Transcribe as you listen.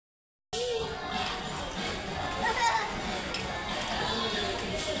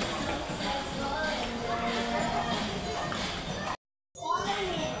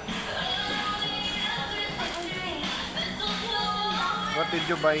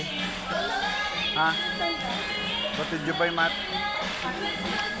you buy? Huh? What did you buy, Matt?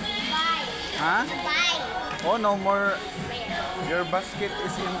 Huh? Oh, no more. Your basket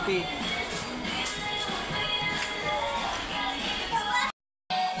is empty.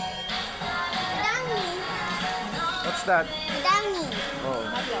 What's that?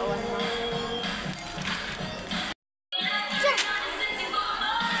 Oh. Let's go.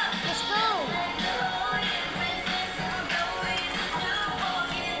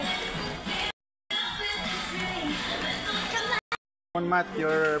 Come on, Matt,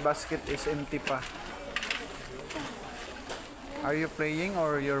 your basket is empty pa. Are you playing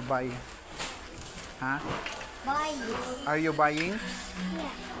or you're buying? Huh? Buying. Are you buying?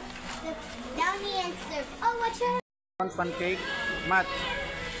 Yeah. Downy and surf. Oh, what's your? Want pancake? Matt,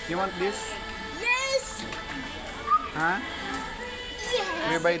 you want this? Yes. Huh? Yes.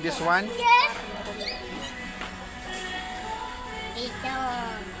 Will you buy this one? Yes. Ito.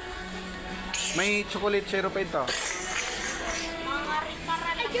 May chocolate syrup pa ito.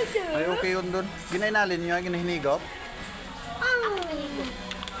 Ay, okay yun dun. Ginainalin nyo, ginahinigop.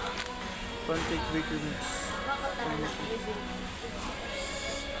 Pancake weekly mix.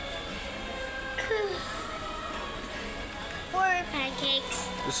 4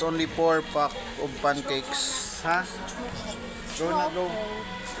 pancakes. There's only 4 pack of pancakes. Ha? Go na, go.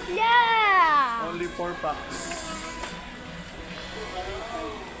 Yeah. Only 4 packs.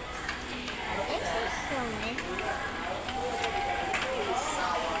 This is so nice.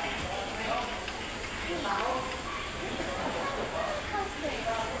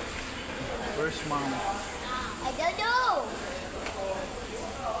 Where's mom? I don't know.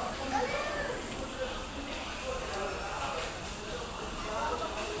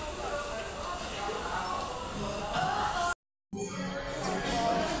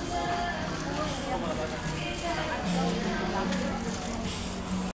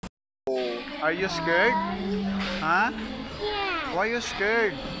 Are you scared? Huh? Yeah. Why are you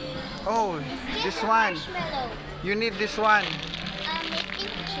scared? Oh, this Just a one. marshmallow. You need this one.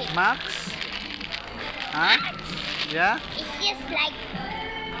 It's chip. Max? Huh? Yeah? It's just like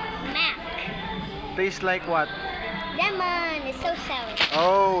Mac. Tastes like what? Lemon. It's so sour.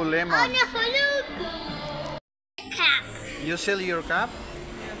 Oh, Oh lemon. no, look. Cap. You sell your cup?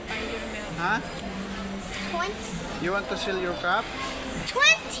 Huh? 20. You want to sell your cup?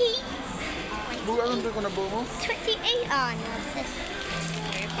 20. Bukan ko na buo mo. 28 on.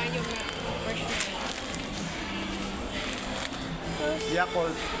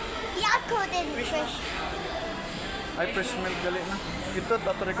 Yakult. Yakult and fresh. Ay, fresh milk gali na. Ito,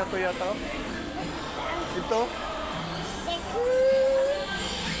 tatry ka to yata. Oh. Ito.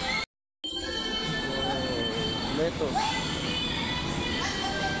 Lettuce.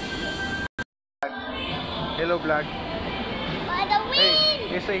 Hello, vlog. By the wind.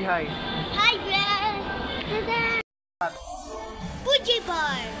 Hey, say hi. Hi, Brad. Fuji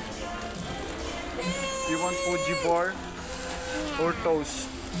bar. You want Fuji bar or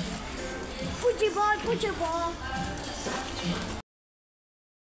toast? Fuji bar, Fuji bar.